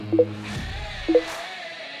How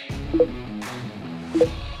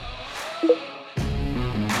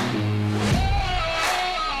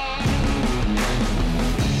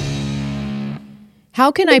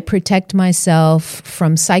can I protect myself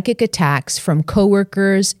from psychic attacks from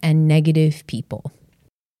coworkers and negative people?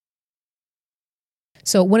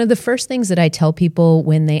 So one of the first things that I tell people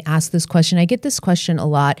when they ask this question, I get this question a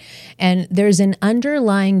lot, and there's an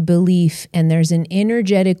underlying belief and there's an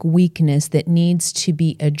energetic weakness that needs to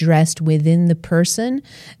be addressed within the person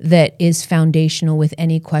that is foundational with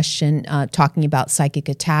any question talking about psychic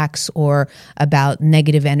attacks or about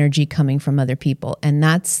negative energy coming from other people. And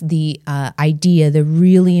that's the idea, the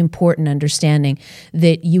really important understanding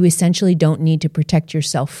that you essentially don't need to protect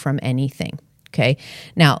yourself from anything. Okay.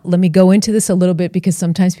 Now, let me go into this a little bit because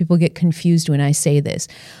sometimes people get confused when I say this.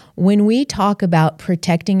 When we talk about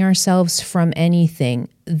protecting ourselves from anything,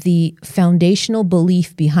 the foundational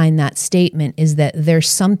belief behind that statement is that there's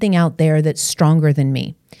something out there that's stronger than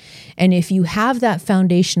me. And if you have that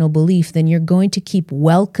foundational belief, then you're going to keep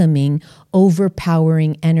welcoming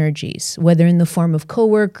overpowering energies, whether in the form of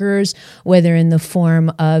coworkers, whether in the form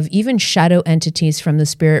of even shadow entities from the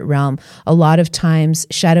spirit realm. A lot of times,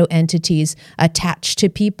 shadow entities attach to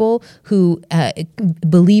people who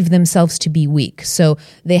believe themselves to be weak. So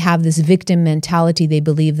they have this victim mentality. They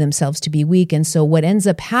believe themselves to be weak. And so what ends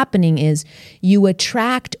up happening is you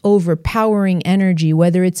attract overpowering energy,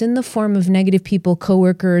 whether it's in the form of negative people,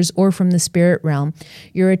 coworkers, or from the spirit realm.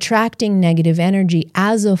 You're attracting negative energy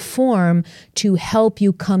as a form to help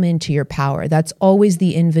you come into your power. That's always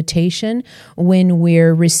the invitation when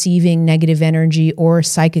we're receiving negative energy or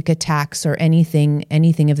psychic attacks or anything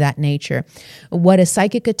of that nature. What a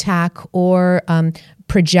psychic attack or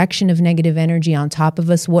projection of negative energy on top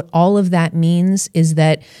of us, what all of that means is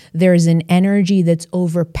that there's an energy that's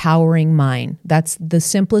overpowering mine. That's the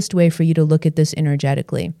simplest way for you to look at this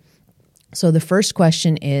energetically. So the first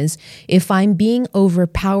question is, if I'm being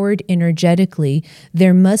overpowered energetically,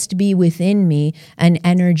 there must be within me an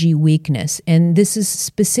energy weakness. And this is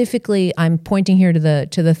specifically, I'm pointing here to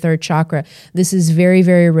the third chakra. This is very,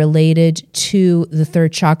 very related to the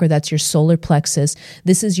third chakra. That's your solar plexus.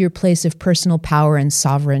 This is your place of personal power and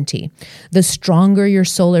sovereignty. The stronger your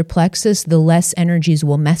solar plexus, the less energies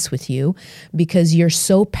will mess with you because you're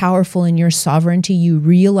so powerful in your sovereignty. You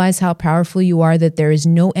realize how powerful you are, that there is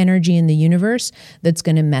no energy in the universe that's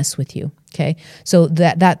going to mess with you. Okay. So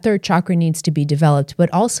that third chakra needs to be developed,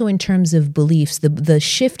 but also in terms of beliefs, the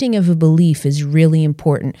shifting of a belief is really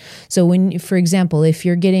important. So when, for example, if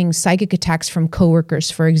you're getting psychic attacks from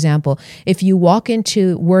coworkers, for example, if you walk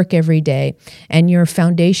into work every day and your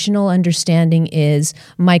foundational understanding is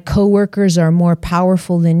my coworkers are more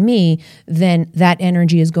powerful than me, then that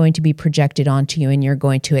energy is going to be projected onto you and you're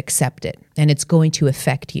going to accept it and it's going to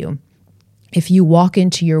affect you. If you walk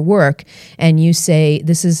into your work and you say,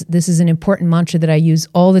 this is an important mantra that I use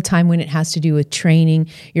all the time when it has to do with training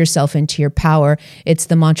yourself into your power. It's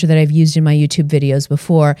the mantra that I've used in my YouTube videos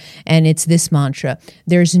before, and it's this mantra: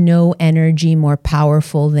 there's no energy more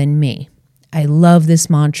powerful than me. I love this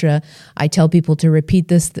mantra. I tell people to repeat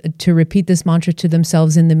this mantra to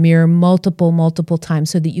themselves in the mirror multiple times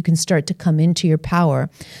so that you can start to come into your power.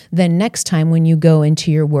 Then next time when you go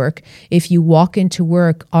into your work, if you walk into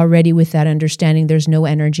work already with that understanding, there's no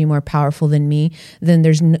energy more powerful than me, then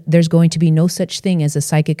there's going to be no such thing as a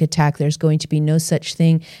psychic attack. There's going to be no such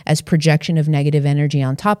thing as projection of negative energy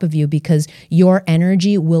on top of you, because your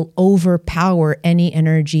energy will overpower any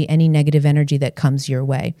energy, any negative energy that comes your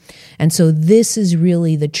way. And so this is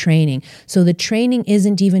really the training. So the training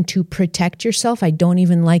isn't even to protect yourself. I don't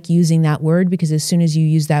even like using that word, because as soon as you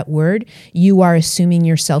use that word, you are assuming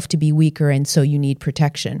yourself to be weaker, and so you need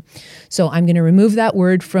protection. So I'm going to remove that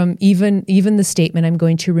word from even the statement. I'm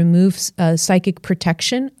going to remove psychic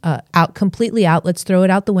protection completely out. Let's throw it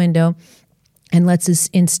out the window. And let's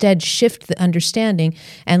instead shift the understanding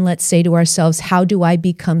and let's say to ourselves, how do I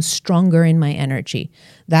become stronger in my energy?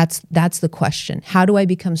 That's the question. How do I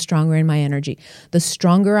become stronger in my energy? The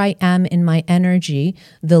stronger I am in my energy,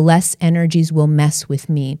 the less energies will mess with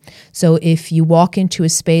me. So if you walk into a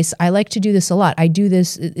space, I like to do this a lot. I do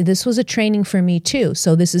this. This was a training for me too.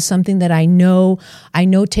 So this is something that I know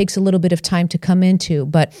takes a little bit of time to come into.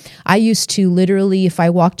 But I used to literally, if I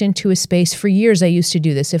walked into a space, for years I used to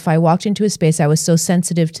do this. If I walked into a space, I was so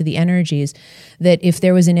sensitive to the energies that if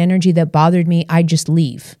there was an energy that bothered me, I'd just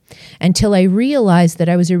leave, until I realized that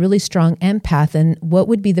I was a really strong empath. And what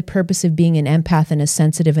would be the purpose of being an empath and a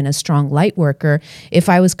sensitive and a strong light worker if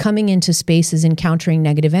I was coming into spaces encountering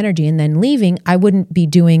negative energy and then leaving? I wouldn't be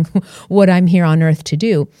doing what I'm here on earth to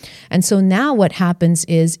do. And so now what happens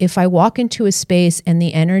is if I walk into a space and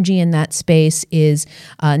the energy in that space is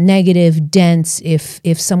negative, dense,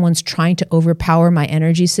 if someone's trying to overpower my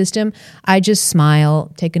energy system, I just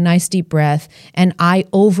smile, take a nice deep breath, and I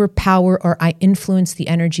overpower or I influence the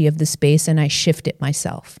energy of the space and I shift it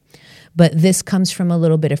myself. But this comes from a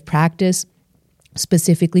little bit of practice,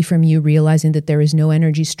 specifically from you realizing that there is no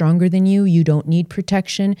energy stronger than you. You don't need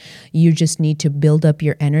protection. You just need to build up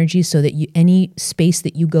your energy so that any space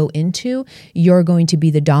that you go into, you're going to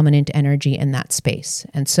be the dominant energy in that space.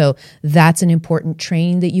 And so that's an important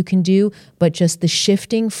training that you can do. But just the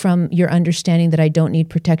shifting from your understanding that I don't need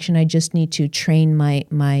protection, I just need to train my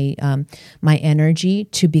energy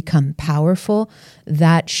to become powerful.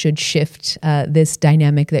 That should shift this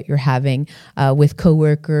dynamic that you're having with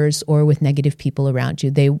coworkers or with negative people around you.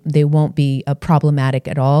 They won't be problematic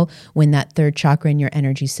at all when that third chakra in your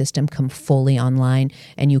energy system come fully online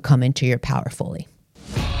and you come into your power fully.